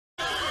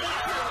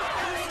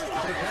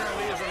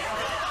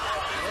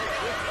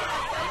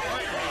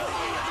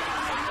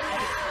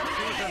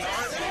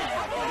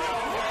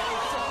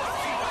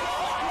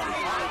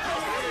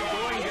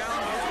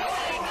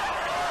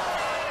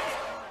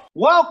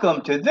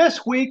Welcome to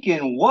This Week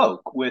in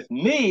Woke with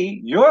me,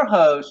 your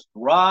host,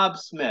 Rob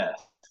Smith.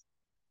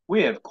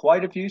 We have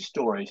quite a few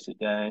stories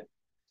today,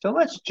 so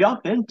let's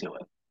jump into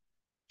it.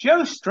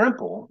 Joe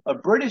Strimple, a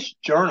British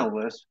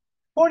journalist,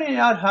 pointed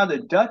out how the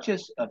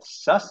Duchess of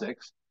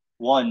Sussex,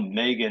 one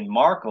Meghan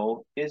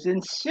Markle, is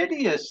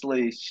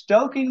insidiously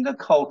stoking the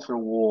culture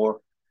war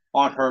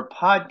on her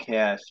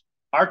podcast,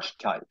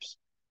 Archetypes,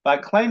 by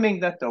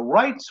claiming that the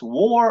right's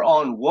war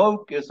on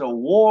woke is a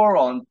war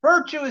on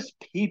virtuous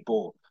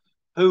people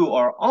who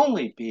are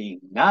only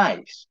being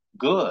nice,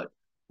 good,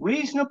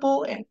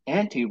 reasonable, and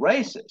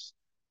anti-racist.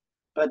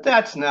 But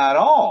that's not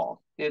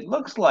all. It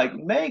looks like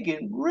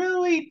Meghan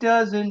really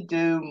doesn't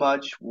do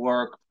much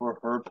work for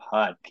her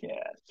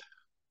podcast.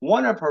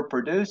 One of her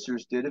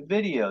producers did a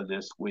video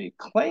this week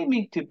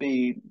claiming to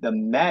be the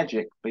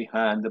magic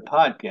behind the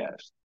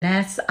podcast.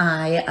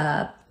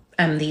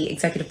 I'm the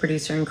executive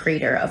producer and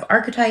creator of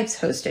Archetypes,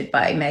 hosted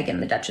by Meghan,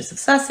 the Duchess of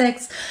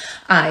Sussex.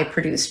 I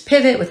produced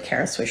Pivot with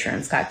Kara Swisher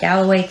and Scott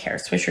Galloway. Kara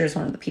Swisher is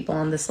one of the people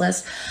on this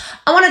list.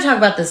 I want to talk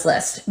about this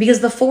list because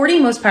the 40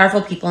 most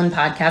powerful people in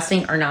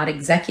podcasting are not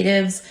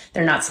executives,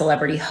 they're not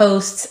celebrity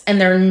hosts, and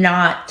they're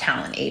not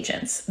talent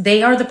agents.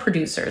 They are the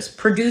producers.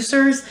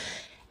 Producers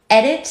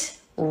edit,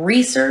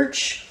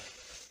 research,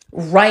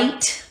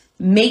 write,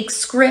 make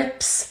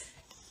scripts,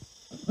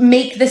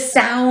 make the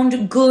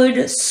sound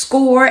good,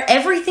 score.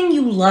 Everything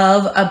you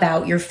love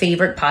about your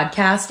favorite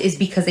podcast is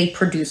because a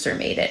producer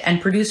made it.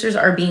 And producers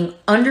are being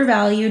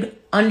undervalued,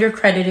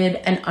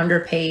 undercredited, and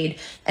underpaid.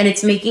 And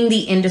it's making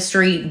the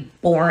industry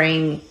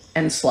boring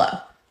and slow.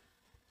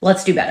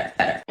 Let's do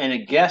better. And a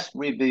guest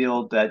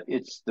revealed that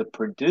it's the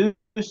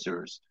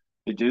producers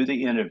who do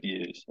the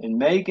interviews.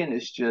 And Meghan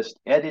is just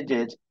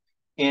edited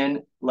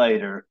in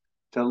later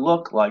to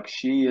look like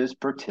she is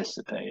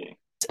participating.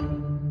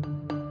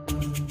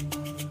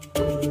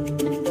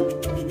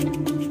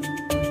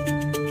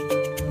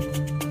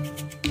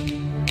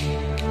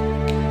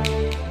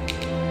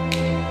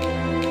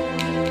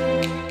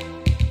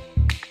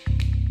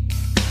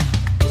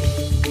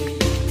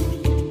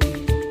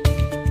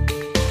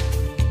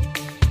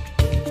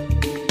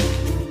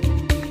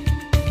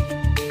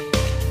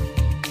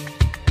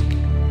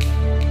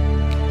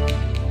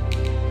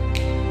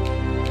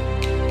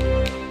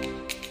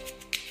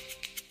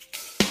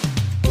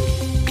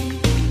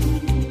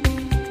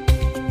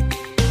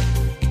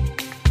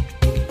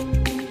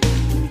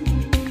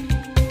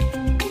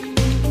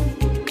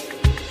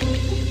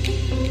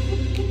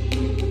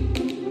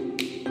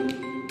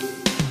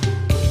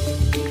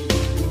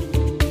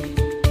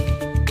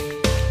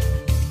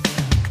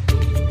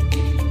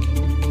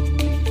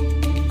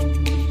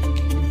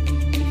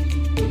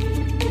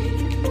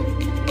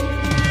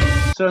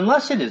 So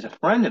unless it is a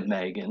friend of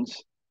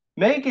Meghan's,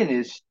 Meghan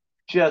is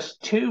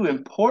just too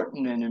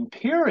important and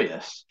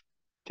imperious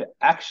to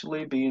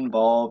actually be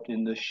involved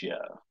in the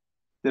show.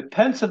 The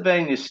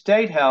Pennsylvania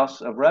State House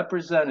of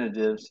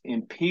Representatives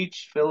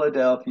impeached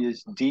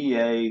Philadelphia's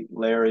DA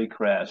Larry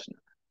Krasner.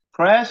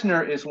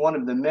 Krasner is one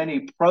of the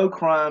many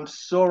pro-crime,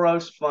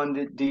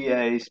 Soros-funded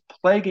DAs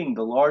plaguing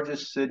the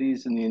largest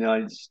cities in the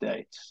United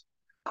States.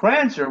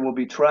 Krasner will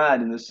be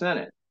tried in the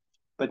Senate,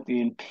 but the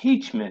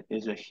impeachment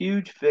is a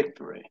huge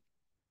victory.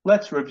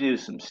 Let's review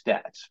some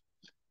stats.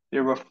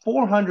 There were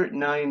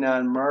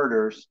 499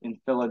 murders in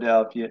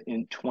Philadelphia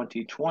in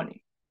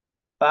 2020,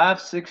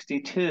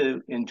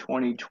 562 in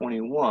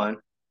 2021,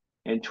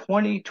 and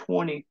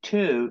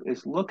 2022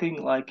 is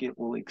looking like it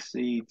will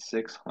exceed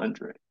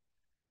 600.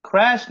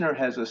 Krasner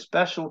has a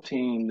special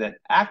team that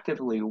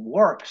actively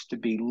works to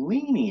be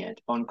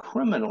lenient on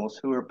criminals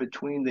who are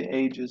between the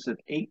ages of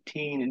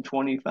 18 and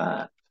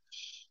 25.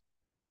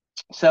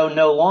 So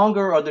no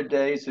longer are the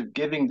days of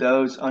giving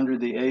those under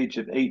the age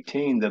of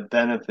 18 the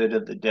benefit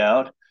of the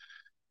doubt.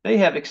 They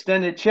have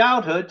extended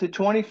childhood to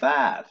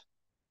 25.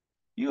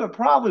 You are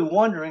probably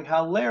wondering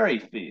how Larry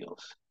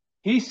feels.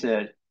 He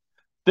said,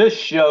 "This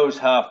shows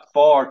how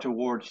far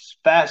towards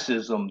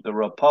fascism the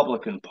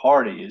Republican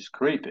Party is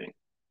creeping."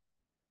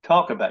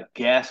 Talk about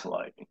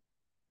gaslighting.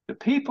 The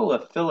people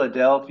of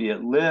Philadelphia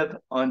live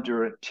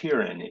under a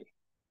tyranny.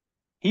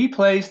 He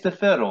plays the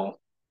fiddle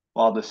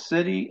while the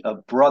city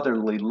of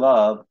brotherly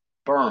love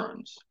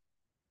burns.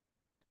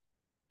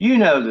 You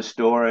know the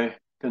story.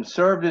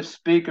 Conservative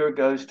speaker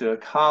goes to a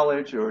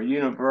college or a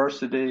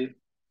university.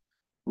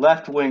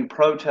 Left-wing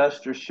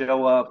protesters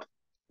show up.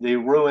 They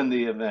ruin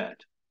the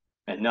event,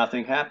 and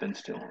nothing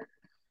happens to them.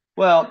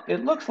 Well,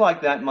 it looks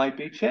like that might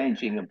be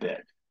changing a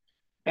bit.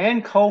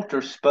 Ann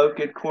Coulter spoke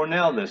at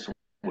Cornell this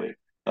week.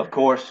 Of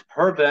course,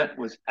 her event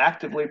was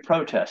actively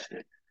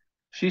protested.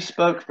 She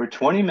spoke for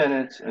 20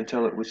 minutes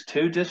until it was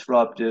too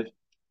disruptive,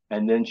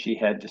 and then she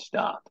had to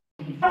stop.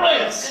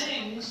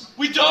 Violence!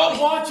 We don't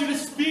want you to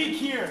speak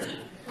here.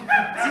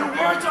 Your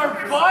words are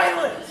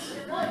violent.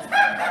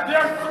 They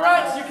are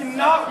threats. You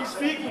cannot be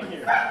speaking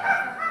here.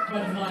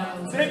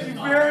 Thank you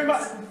very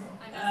much.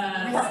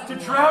 We have to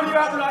drown you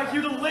out. We're not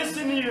here to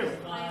listen to you.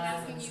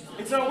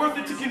 It's not worth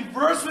it to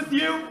converse with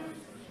you.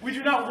 We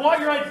do not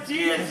want your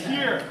ideas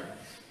here.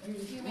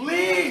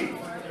 Leave.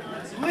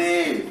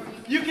 Leave.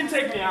 You can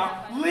take me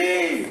out.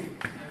 Leave.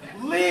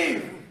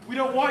 Leave. We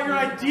don't want your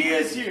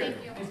ideas here.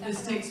 If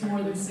this takes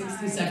more than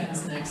 60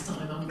 seconds next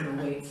time, I'm going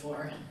to wait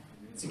for it.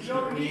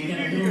 Security, need get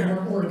a you little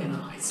here. more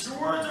organized.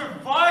 Your words are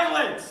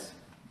violence.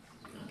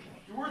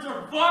 Your words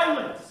are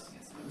violence.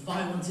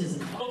 Violence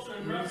isn't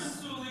In reference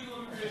to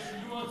illegal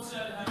immigration, you once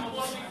said, I don't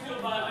want to get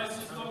killed by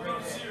ISIS, don't go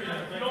to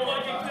Syria. You don't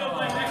want to get killed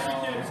by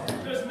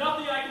Mexicans. There's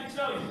nothing I can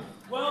tell you.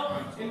 Well,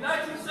 in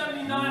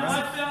 1979,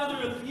 my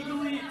father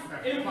illegally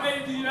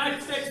immigrated to the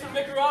United States from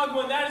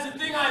Nicaragua, and that is a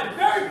thing I am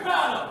very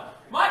proud of.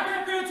 My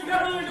grandparents who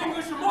never learned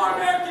English are more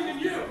American than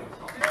you.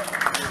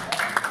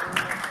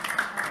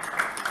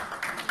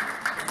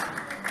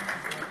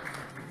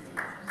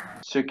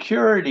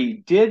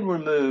 Security did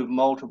remove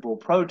multiple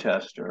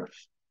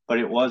protesters, but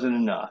it wasn't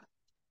enough.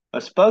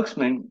 A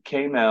spokesman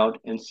came out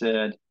and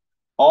said,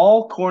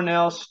 all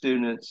Cornell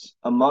students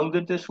among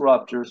the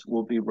disruptors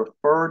will be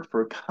referred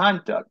for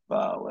conduct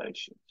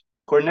violations.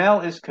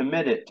 Cornell is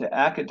committed to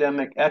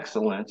academic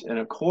excellence and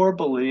a core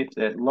belief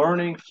that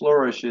learning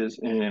flourishes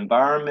in an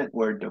environment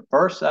where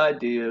diverse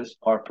ideas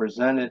are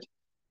presented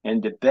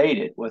and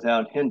debated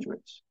without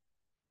hindrance.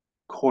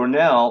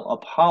 Cornell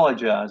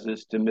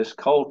apologizes to Ms.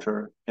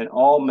 Coulter and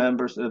all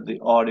members of the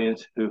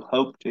audience who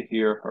hope to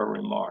hear her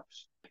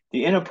remarks.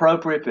 The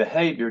inappropriate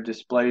behavior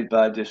displayed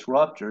by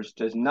disruptors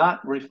does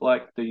not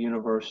reflect the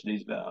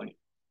university's value.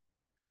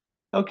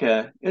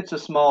 Okay, it's a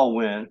small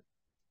win,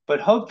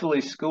 but hopefully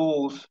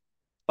schools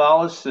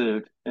follow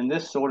suit and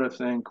this sort of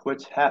thing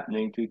quits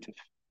happening due to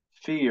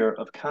fear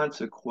of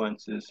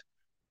consequences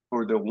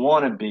for the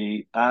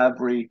wannabe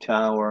ivory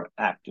tower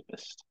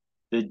activist.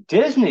 The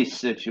Disney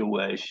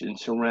situation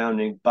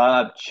surrounding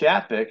Bob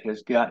Chapek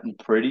has gotten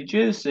pretty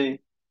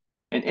juicy.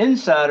 An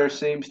insider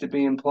seems to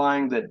be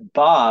implying that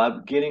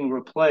Bob getting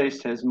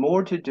replaced has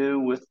more to do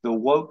with the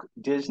woke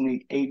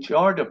Disney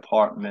HR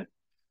department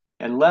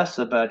and less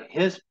about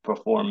his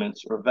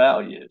performance or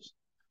values.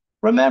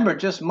 Remember,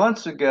 just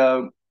months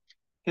ago,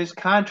 his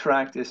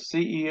contract as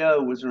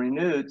CEO was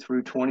renewed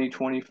through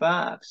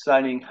 2025,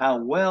 citing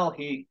how well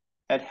he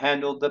had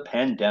handled the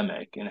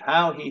pandemic and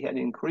how he had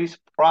increased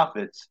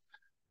profits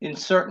in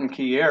certain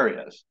key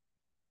areas.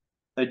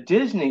 A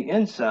Disney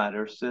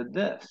insider said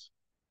this,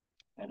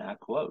 and I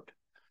quote,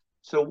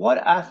 so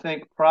what I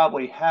think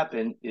probably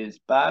happened is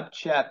Bob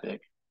Chapek,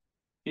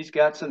 he's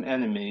got some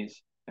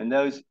enemies, and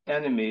those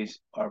enemies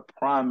are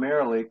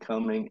primarily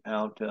coming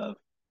out of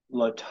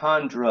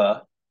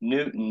LaTondra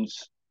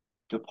Newton's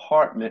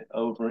department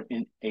over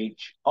in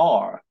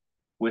HR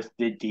with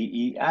the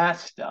DEI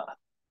stuff.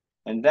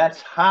 And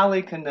that's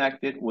highly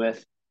connected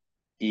with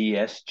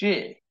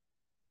ESG.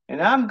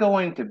 And I'm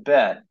going to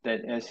bet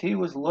that as he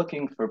was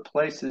looking for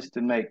places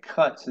to make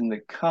cuts in the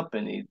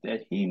company,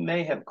 that he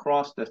may have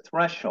crossed a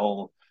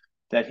threshold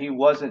that he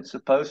wasn't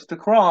supposed to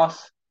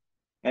cross.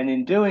 And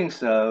in doing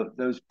so,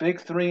 those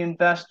big three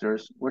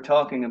investors, we're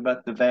talking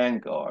about the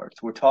Vanguards,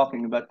 we're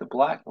talking about the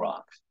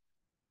BlackRocks,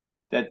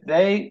 that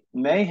they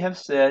may have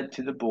said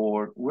to the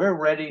board, we're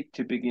ready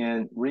to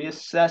begin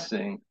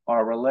reassessing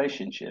our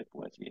relationship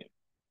with you.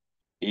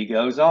 He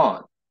goes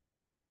on.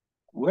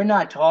 We're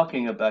not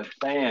talking about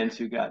fans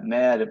who got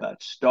mad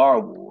about Star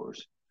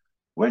Wars.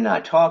 We're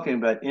not talking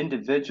about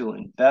individual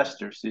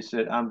investors who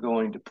said, I'm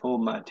going to pull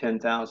my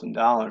 $10,000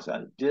 out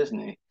of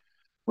Disney.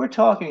 We're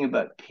talking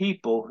about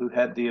people who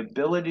have the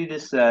ability to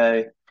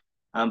say,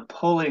 I'm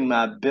pulling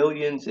my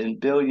billions and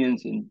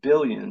billions and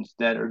billions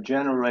that are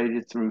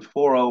generated through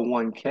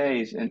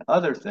 401ks and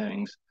other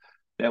things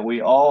that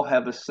we all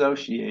have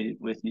associated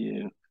with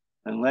you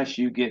unless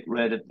you get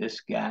rid of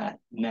this guy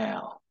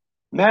now.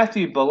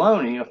 Matthew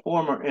Belloni, a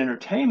former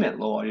entertainment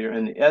lawyer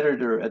and the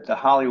editor at The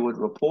Hollywood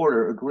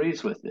Reporter,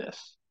 agrees with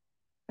this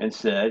and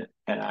said,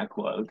 and I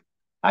quote,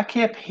 I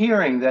kept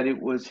hearing that it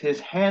was his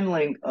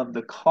handling of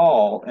the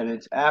call and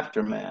its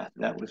aftermath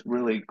that was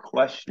really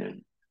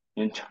questioned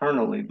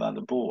internally by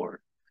the board.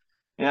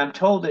 And I'm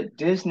told that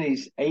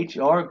Disney's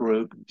HR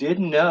group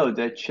didn't know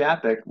that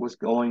Chapek was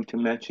going to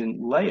mention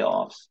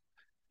layoffs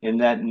in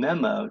that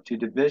memo to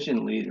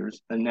division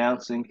leaders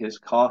announcing his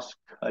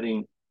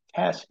cost-cutting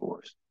task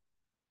force,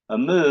 a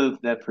move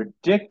that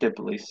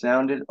predictably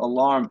sounded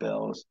alarm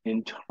bells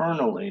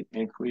internally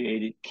and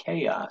created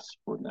chaos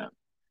for them.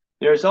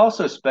 There is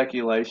also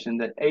speculation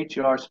that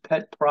HR's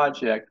pet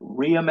project,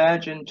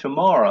 Reimagine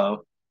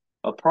Tomorrow,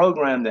 a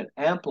program that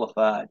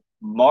amplified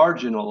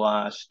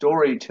marginalized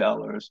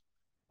storytellers,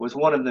 was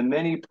one of the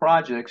many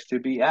projects to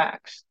be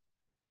axed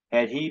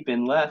had he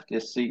been left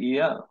as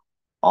CEO.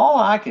 All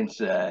I can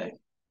say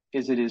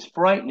is it is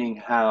frightening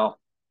how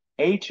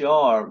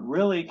HR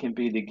really can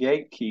be the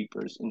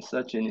gatekeepers in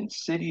such an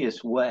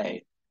insidious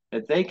way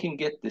that they can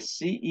get the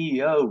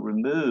CEO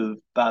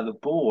removed by the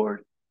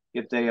board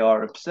if they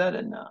are upset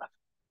enough.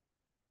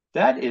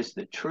 That is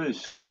the true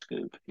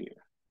scoop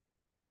here.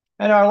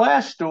 And our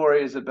last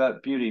story is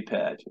about beauty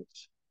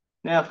pageants.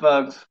 Now,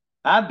 folks,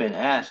 I've been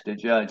asked to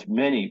judge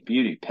many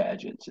beauty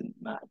pageants in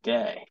my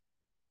day.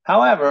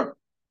 However,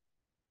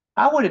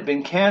 I would have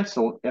been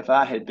canceled if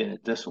I had been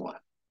at this one.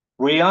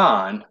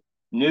 Brianne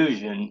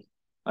Nugent,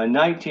 a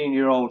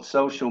 19-year-old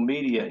social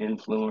media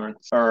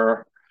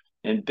influencer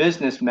and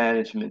business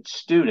management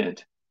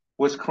student,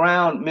 was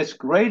crowned Miss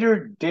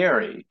Greater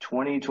Dairy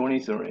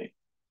 2023.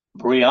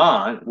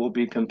 Brianne will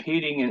be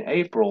competing in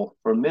April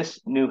for Miss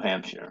New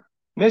Hampshire.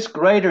 Miss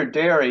Greater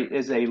Dairy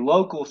is a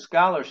local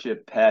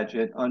scholarship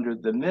pageant under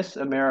the Miss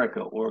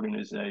America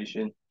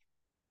organization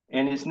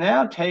and is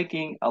now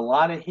taking a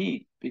lot of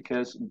heat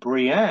because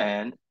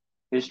Brianne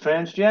is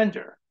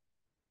transgender.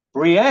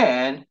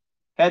 Brianne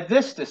had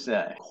this to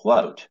say,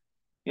 quote,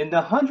 in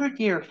the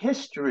 100-year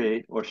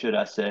history, or should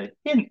I say,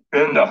 in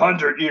the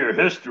 100-year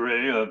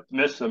history of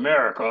Miss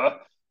America,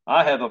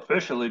 I have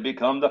officially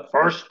become the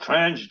first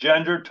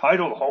transgender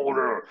title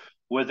holder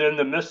within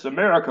the Miss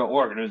America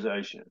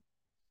organization.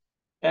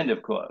 End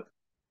of quote.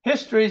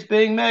 History's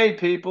being made,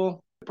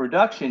 people. The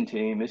production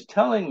team is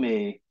telling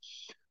me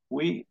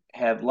we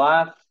have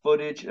live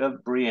footage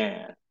of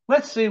Brianne.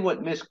 Let's see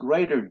what Miss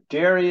Greater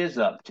Dairy is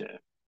up to.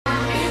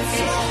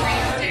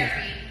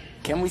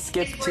 Can we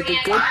skip to the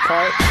good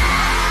part?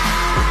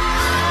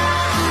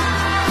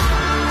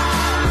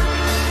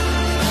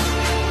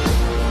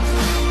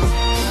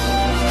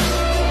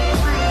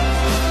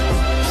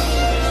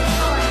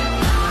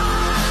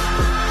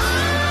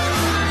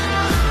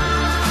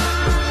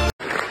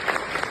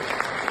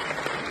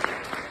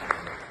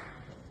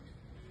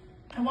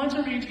 I want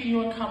to read to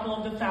you a couple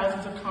of the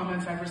thousands of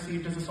comments I've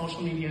received as a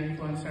social media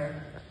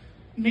influencer.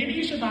 Maybe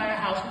you should buy a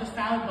house with a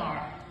salad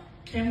bar.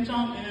 Kim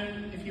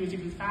Jong-un, if he was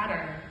even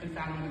fatter than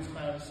found women's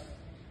clothes.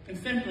 And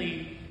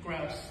simply,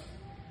 gross.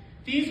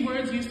 These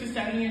words used to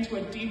send me into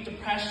a deep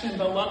depression,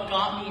 but what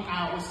got me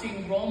out was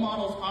seeing role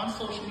models on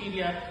social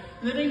media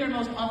living their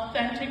most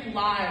authentic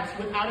lives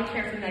without a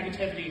care for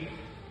negativity.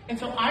 And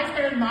so I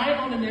started my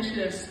own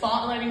initiative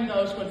spotlighting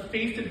those who had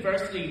faced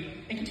adversity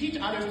and could teach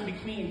others to be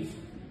queens.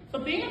 So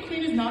being a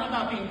queen is not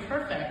about being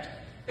perfect.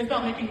 It's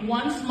about making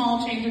one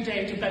small change a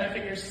day to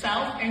benefit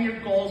yourself and your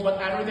goals,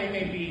 whatever they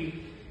may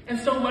be. And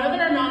so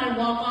whether or not I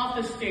walk off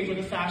this stage with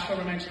a sash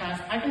over my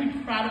chest, I can be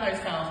proud of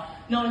myself,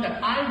 knowing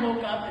that I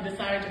woke up and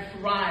decided to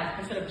thrive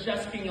instead of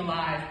just being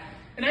alive.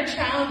 And I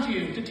challenge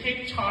you to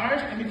take charge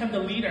and become the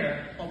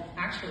leader, well,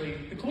 actually,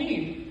 the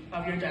queen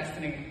of your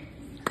destiny.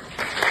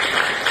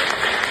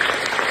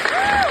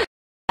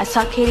 I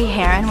saw Katie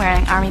Heron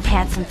wearing army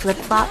pants and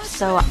flip-flops,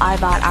 so I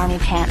bought army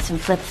pants and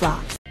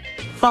flip-flops.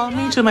 Follow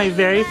me to my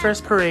very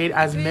first parade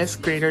as Miss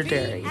Greater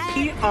Dairy.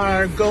 We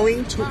are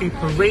going to a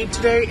parade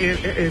today.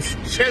 It is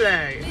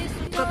Chile.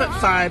 Up at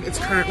 5. It's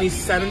currently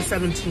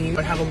 7:17.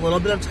 I have a little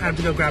bit of time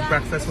to go grab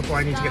breakfast before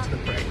I need to get to the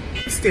parade.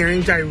 I'm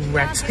staring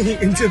directly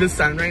into the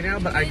sun right now,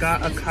 but I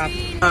got a cup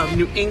of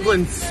New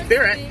England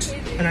Spirit,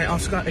 and I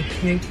also got a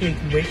pancake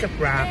wake-up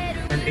wrap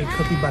and a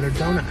cookie butter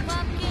donut.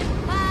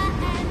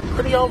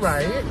 Pretty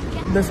alright.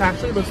 This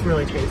actually looks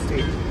really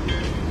tasty.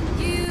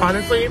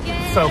 Honestly,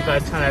 so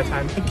good, 10 out of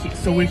 10. Okay,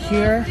 so we're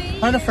here.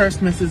 One of the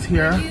first misses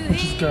here,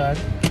 which is good.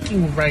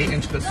 Looking right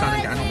into the sun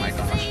again, oh my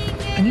gosh.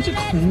 I need to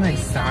clean my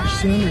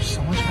sash soon. There's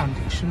so much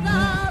foundation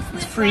on it.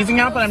 It's freezing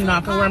out, but I'm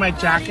not gonna wear my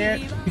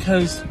jacket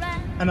because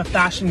I'm a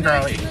fashion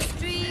girly.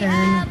 Pin.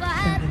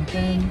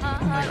 Oh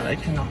my god, I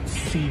cannot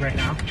see right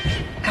now.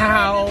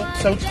 Ow,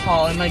 so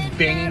tall and like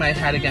banging my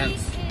head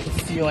against the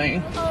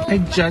ceiling. I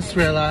just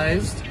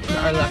realized that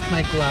I left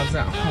my gloves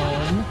at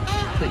home,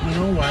 but you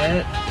know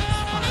what?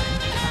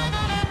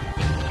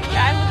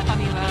 Yeah, I look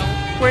funny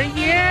though. We're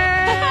here!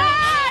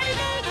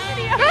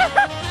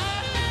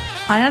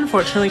 I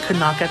unfortunately could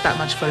not get that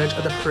much footage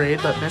of the parade,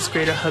 but Miss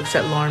Greater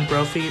Hooksett, Lauren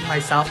Brophy,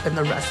 myself, and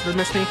the rest of the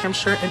Miss New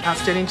Hampshire and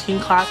Outstanding Teen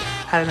class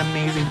had an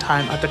amazing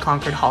time at the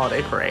Concord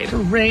Holiday Parade.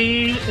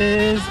 Parade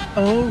is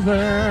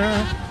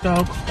over. So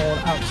cold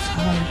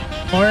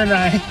outside. Lauren and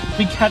I,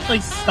 we kept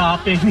like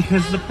stopping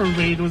because the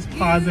parade was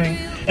pausing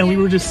and we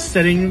were just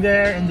sitting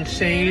there in the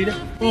shade.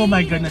 Oh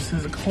my goodness,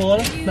 it was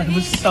cold, but it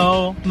was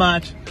so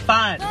much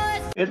fun.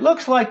 It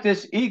looks like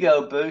this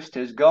ego boost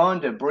has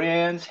gone to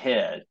Brianne's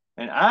head.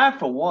 And I,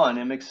 for one,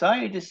 am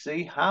excited to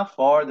see how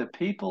far the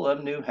people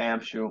of New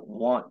Hampshire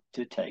want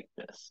to take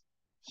this.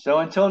 So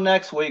until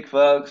next week,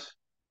 folks,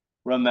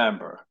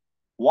 remember,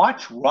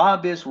 watch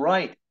Rob is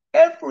Right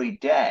every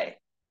day.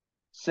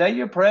 Say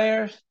your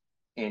prayers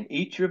and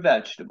eat your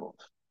vegetables.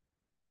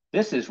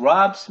 This is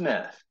Rob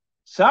Smith.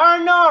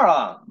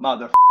 Sayonara,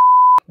 mother.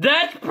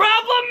 That's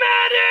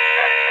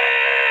problematic!